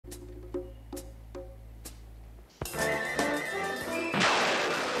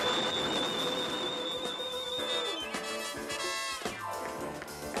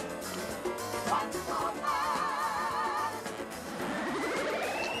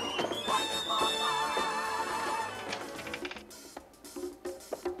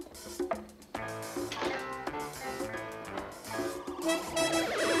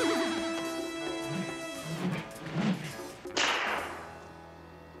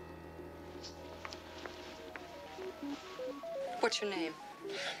What's your name?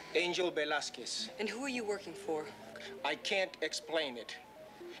 Angel Velasquez. And who are you working for? I can't explain it.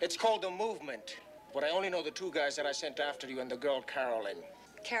 It's called the movement. But I only know the two guys that I sent after you and the girl Carolyn.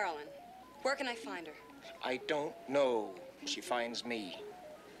 Carolyn. Where can I find her? I don't know. She finds me.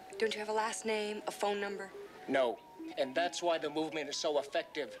 Don't you have a last name, a phone number? No. And that's why the movement is so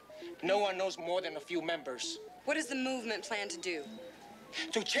effective. No one knows more than a few members. What does the movement plan to do?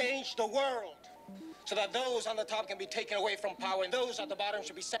 To change the world. So that those on the top can be taken away from power and those at the bottom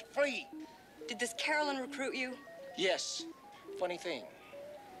should be set free. Did this Carolyn recruit you? Yes. Funny thing.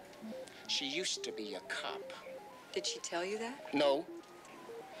 She used to be a cop. Did she tell you that? No.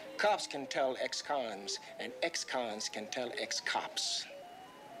 Cops can tell ex-cons, and ex-cons can tell ex-cops.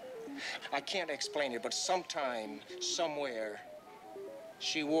 I can't explain it, but sometime, somewhere,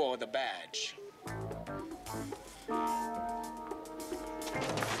 she wore the badge.